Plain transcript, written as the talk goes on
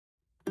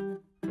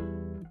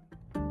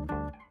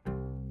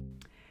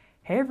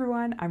Hey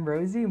everyone, I'm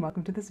Rosie and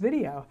welcome to this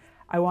video.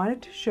 I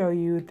wanted to show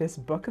you this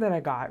book that I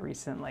got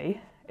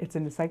recently. It's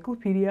an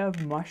encyclopedia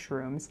of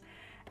mushrooms,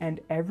 and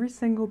every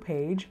single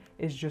page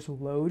is just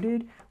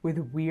loaded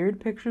with weird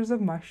pictures of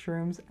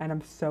mushrooms, and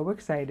I'm so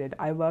excited.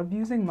 I love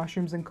using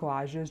mushrooms in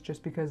collages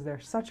just because they're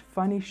such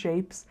funny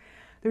shapes.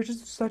 They're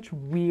just such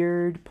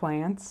weird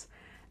plants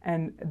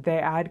and they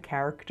add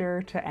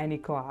character to any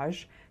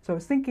collage. So I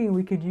was thinking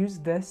we could use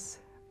this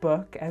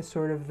book as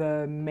sort of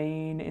the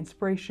main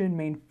inspiration,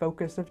 main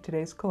focus of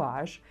today's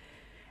collage,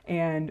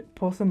 and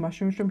pull some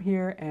mushrooms from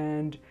here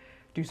and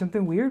do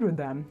something weird with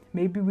them.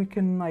 Maybe we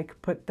can like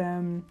put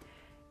them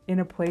in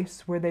a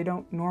place where they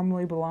don't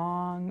normally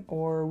belong,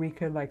 or we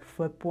could like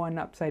flip one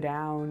upside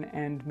down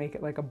and make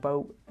it like a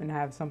boat and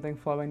have something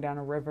flowing down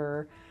a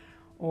river,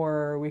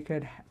 or we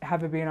could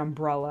have it be an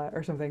umbrella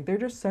or something. They're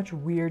just such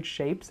weird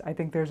shapes. I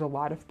think there's a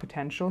lot of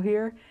potential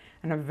here,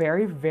 and I'm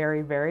very,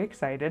 very, very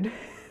excited.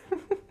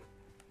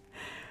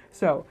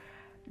 So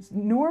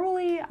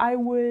normally I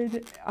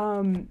would,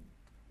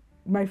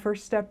 my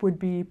first step would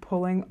be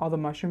pulling all the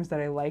mushrooms that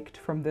I liked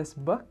from this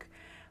book,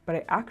 but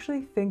I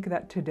actually think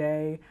that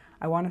today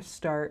I want to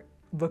start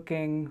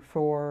looking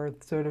for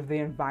sort of the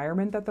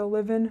environment that they'll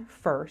live in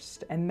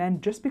first, and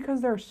then just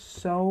because there are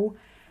so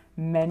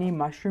many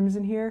mushrooms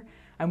in here,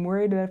 I'm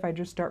worried that if I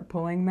just start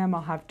pulling them,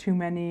 I'll have too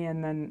many,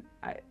 and then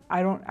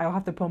I'll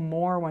have to pull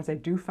more once I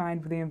do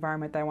find the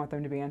environment that I want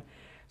them to be in.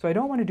 So I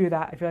don't want to do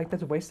that. I feel like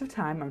that's a waste of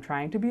time. I'm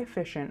trying to be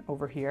efficient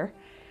over here.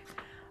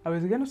 I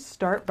was going to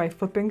start by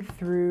flipping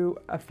through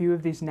a few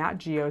of these Nat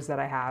Geos that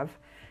I have,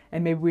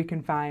 and maybe we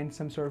can find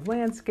some sort of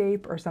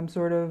landscape or some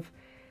sort of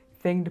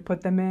thing to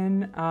put them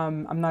in.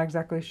 I'm not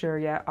exactly sure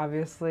yet,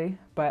 obviously,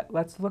 but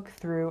let's look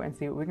through and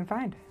see what we can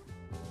find.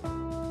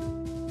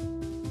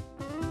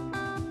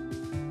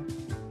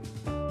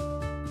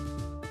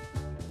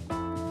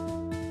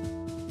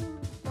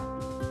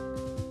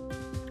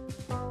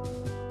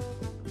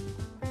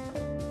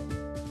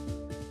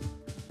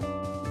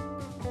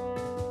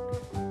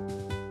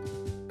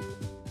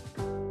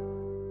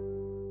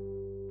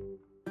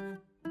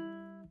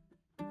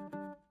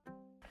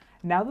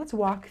 Now let's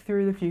walk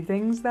through the few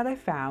things that I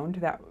found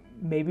that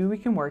maybe we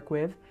can work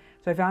with.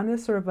 So I found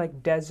this sort of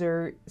like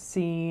desert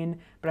scene,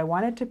 but I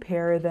wanted to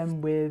pair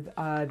them with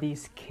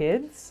these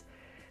kids.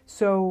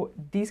 So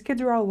these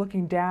kids are all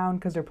looking down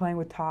because they're playing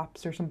with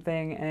tops or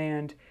something,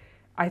 and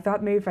I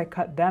thought maybe if I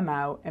cut them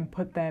out and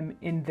put them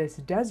in this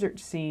desert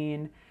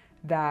scene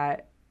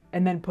and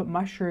then put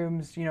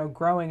mushrooms, you know,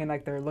 growing and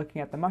like they're looking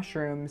at the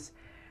mushrooms,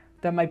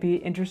 that might be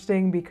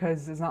interesting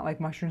because it's not like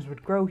mushrooms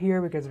would grow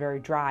here because it's a very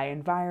dry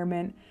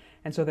environment.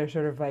 And so they're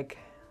sort of like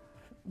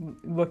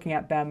looking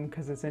at them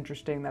because it's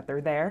interesting that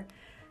they're there.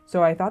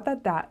 So I thought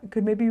that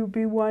could maybe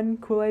be one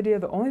cool idea.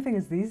 The only thing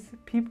is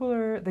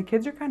the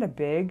kids are kind of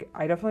big.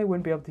 I definitely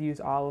wouldn't be able to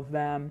use all of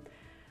them.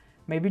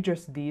 Maybe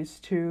just these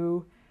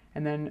two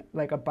and then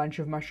like a bunch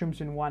of mushrooms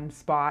in one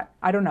spot.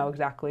 I don't know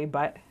exactly,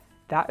 but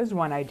that is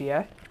one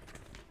idea.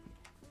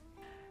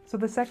 So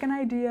the second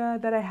idea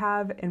that I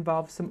have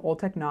involves some old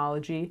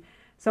technology.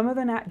 Some of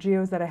the Nat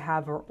Geos that I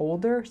have are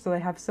older, so they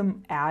have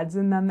some ads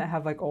in them that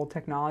have like old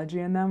technology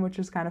in them, which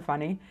is kind of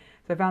funny.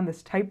 So I found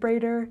this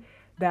typewriter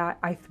that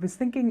I was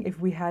thinking if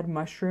we had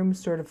mushrooms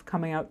sort of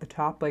coming out the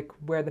top, like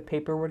where the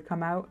paper would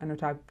come out on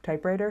a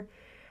typewriter,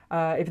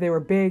 if they were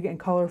big and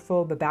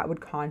colorful, that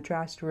would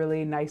contrast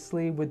really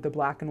nicely with the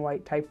black and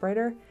white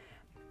typewriter.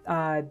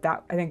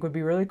 That I think would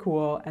be really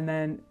cool. And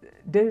then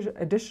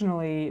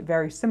additionally,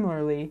 very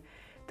similarly,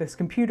 this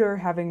computer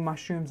having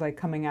mushrooms like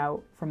coming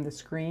out from the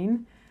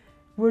screen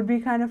would be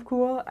kind of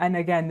cool. And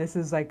again, this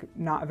is like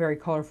not a very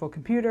colorful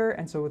computer,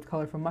 and so with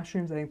colorful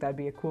mushrooms, I think that'd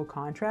be a cool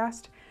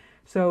contrast.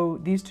 So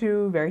these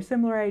two, very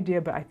similar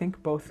idea, but I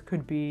think both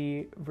could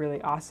be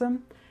really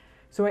awesome.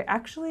 So I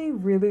actually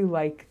really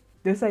like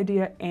this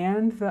idea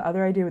and the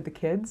other idea with the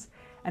kids,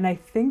 and I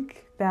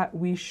think that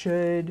we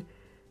should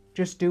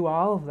just do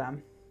all of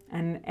them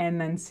and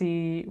then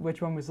see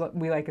which one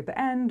we like at the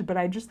end. But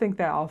I just think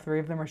that all three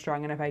of them are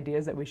strong enough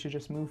ideas that we should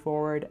just move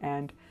forward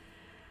and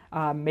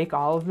make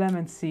all of them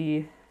and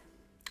see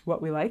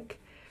what we like.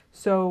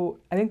 So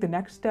I think the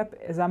next step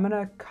is I'm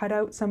gonna cut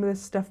out some of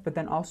this stuff, but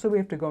then also we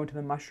have to go into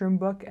the mushroom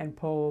book and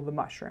pull the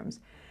mushrooms.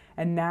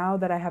 And now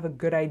that I have a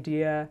good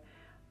idea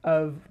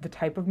of the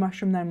type of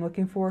mushroom that I'm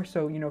looking for,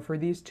 so you know, for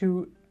these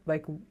two,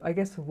 like I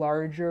guess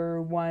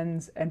larger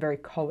ones and very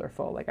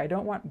colorful. Like I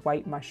don't want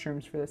white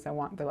mushrooms for this. I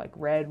want the like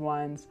red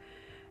ones,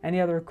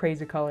 any other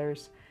crazy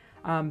colors.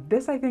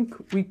 This I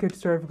think we could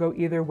sort of go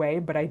either way,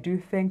 but I do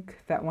think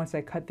that once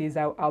I cut these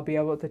out, I'll be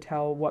able to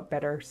tell what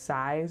better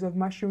size of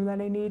mushroom that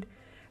I need.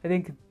 I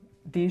think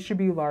these should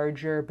be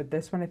larger, but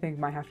this one I think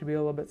might have to be a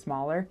little bit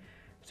smaller.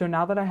 So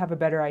now that I have a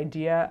better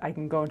idea, I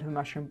can go into the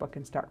mushroom book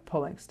and start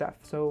pulling stuff.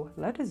 So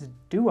let us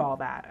do all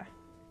that.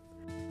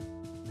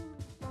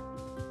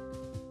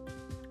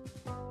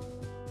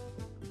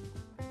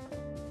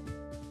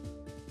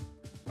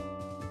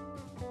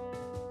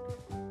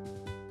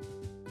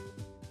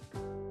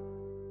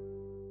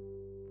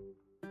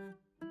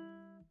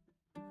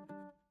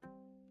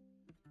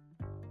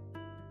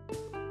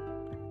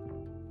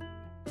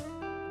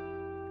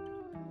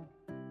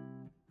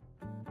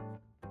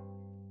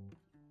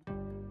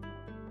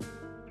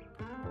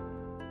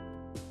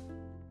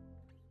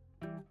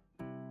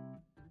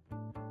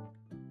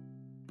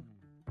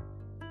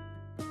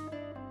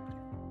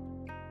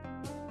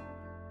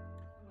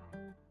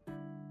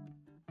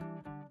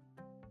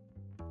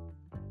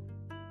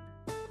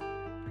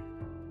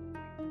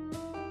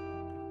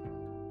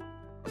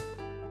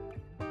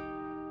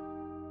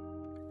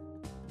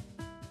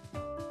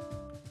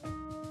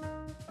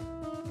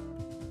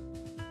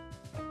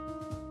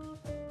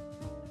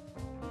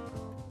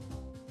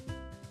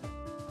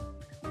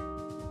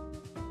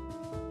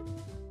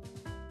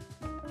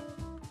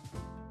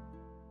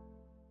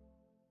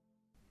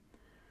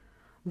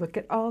 Look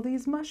at all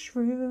these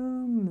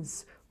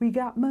mushrooms. We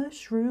got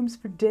mushrooms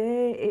for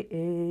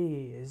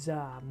days.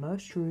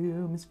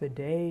 Mushrooms for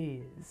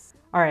days.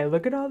 All right,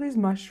 look at all these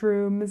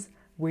mushrooms.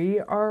 We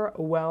are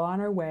well on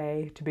our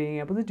way to being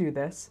able to do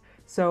this.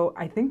 So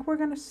I think we're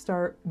gonna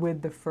start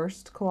with the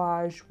first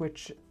collage,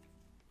 which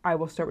I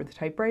will start with the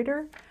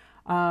typewriter.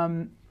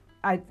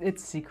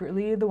 It's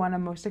secretly the one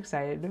I'm most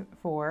excited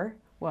for.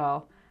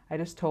 Well, I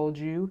just told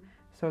you,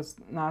 so it's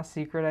not a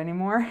secret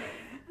anymore.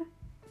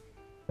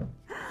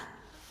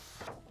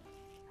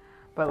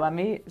 But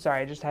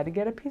sorry, I just had to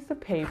get a piece of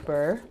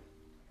paper.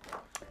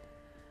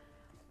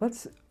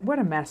 What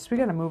a mess. We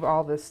gotta move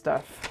all this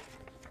stuff.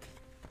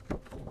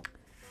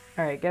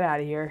 All right, get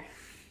out of here.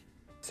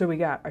 So we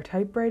got our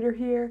typewriter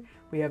here.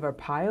 We have our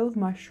pile of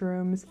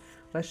mushrooms.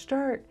 Let's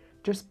start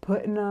just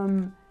putting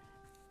them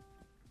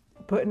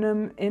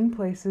in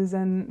places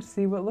and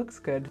see what looks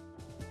good.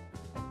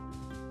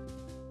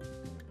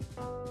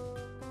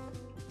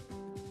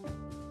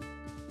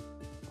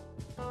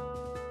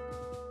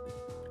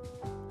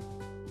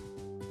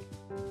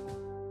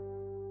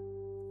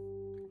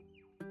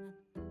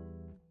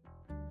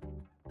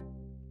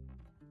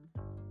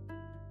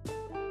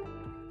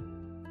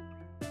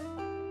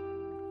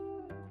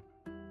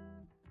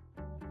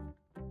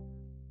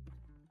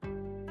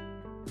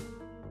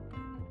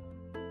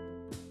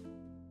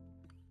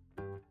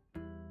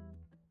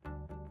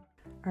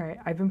 All right,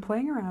 I've been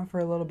playing around for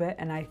a little bit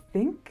and I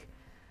think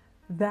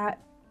that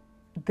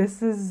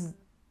this is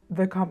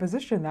the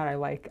composition that I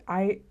like.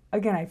 I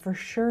for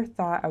sure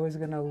thought I was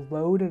gonna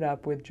load it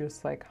up with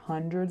just like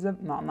hundreds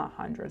of, not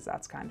hundreds,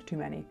 that's kind of too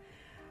many,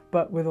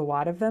 but with a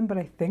lot of them, but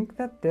I think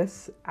that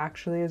this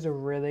actually is a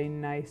really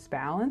nice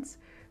balance.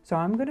 So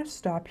I'm gonna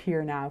stop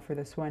here now for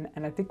this one,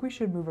 and I think we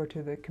should move over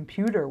to the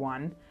computer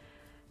one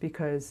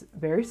because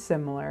very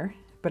similar,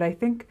 but I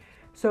think,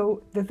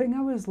 so the thing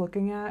I was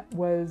looking at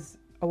was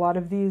a lot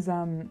of these,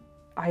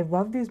 I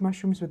love these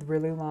mushrooms with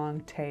really long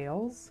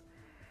tails,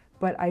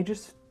 but I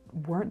just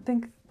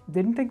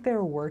didn't think they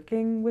were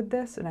working with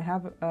this, and I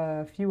have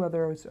a few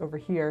others over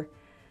here,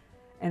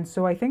 and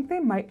so I think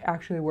they might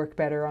actually work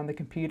better on the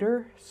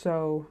computer,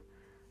 so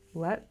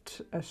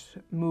let us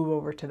move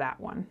over to that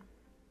one.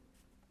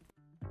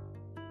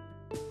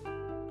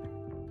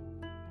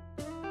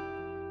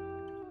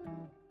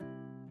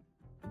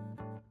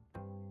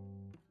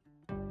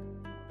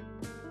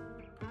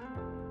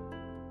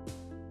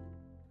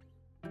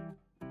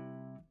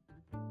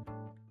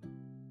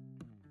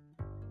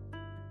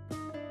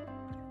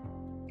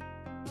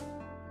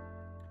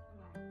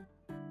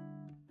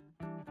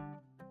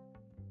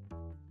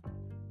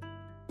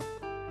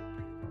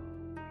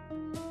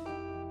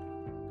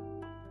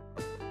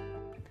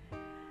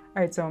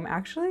 All right, so I'm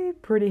actually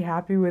pretty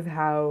happy with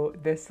how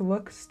this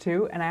looks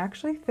too, and I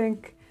actually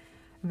think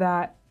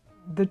that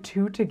the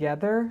two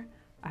together,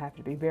 I have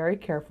to be very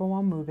careful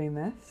while moving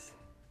this.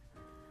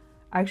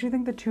 I actually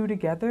think the two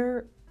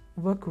together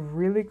look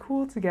really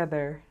cool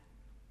together.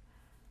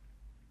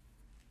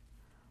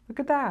 Look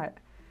at that.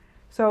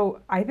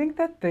 So I think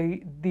that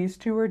these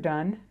two are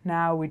done.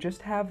 Now we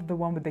just have the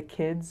one with the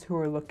kids who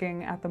are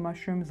looking at the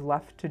mushrooms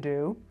left to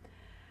do.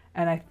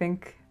 And I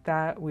think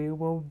that we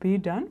will be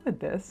done with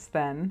this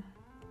then.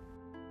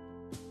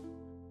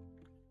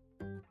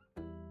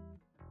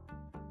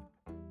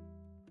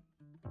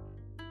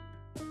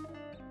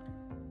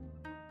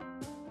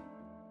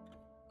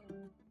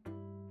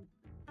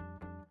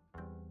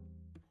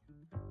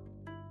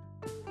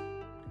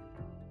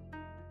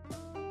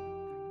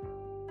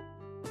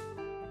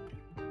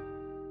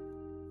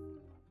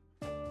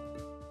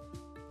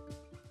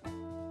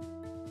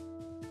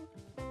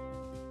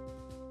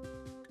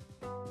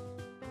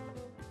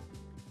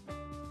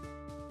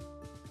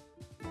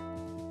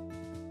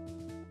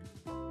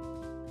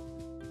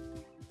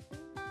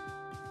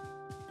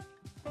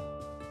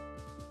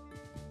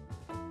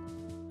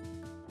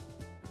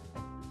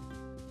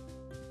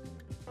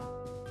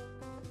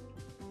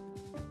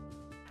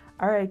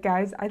 All right,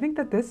 guys, I think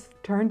that this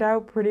turned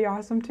out pretty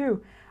awesome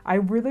too. I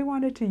really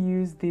wanted to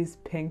use these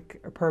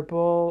pink or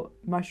purple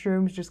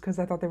mushrooms just because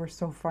I thought they were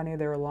so funny.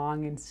 They were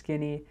long and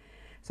skinny.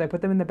 So I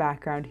put them in the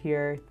background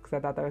here because I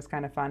thought that was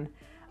kind of fun.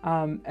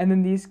 And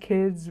then these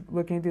kids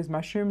looking at these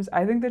mushrooms,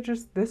 I think that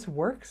just this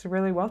works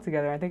really well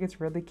together. I think it's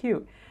really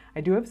cute.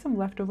 I do have some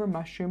leftover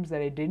mushrooms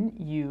that I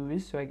didn't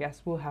use, so I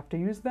guess we'll have to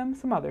use them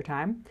some other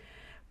time.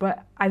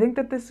 But I think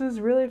that this was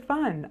really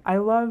fun. I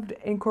loved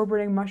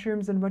incorporating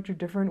mushrooms in a bunch of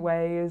different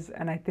ways,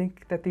 and I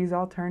think that these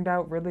all turned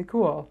out really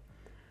cool.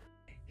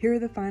 Here are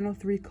the final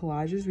 3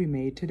 collages we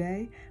made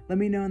today. Let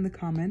me know in the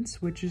comments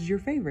which is your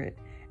favorite.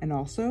 And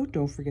also,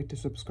 don't forget to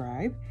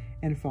subscribe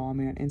and follow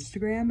me on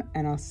Instagram,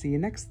 and I'll see you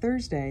next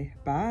Thursday.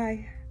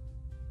 Bye!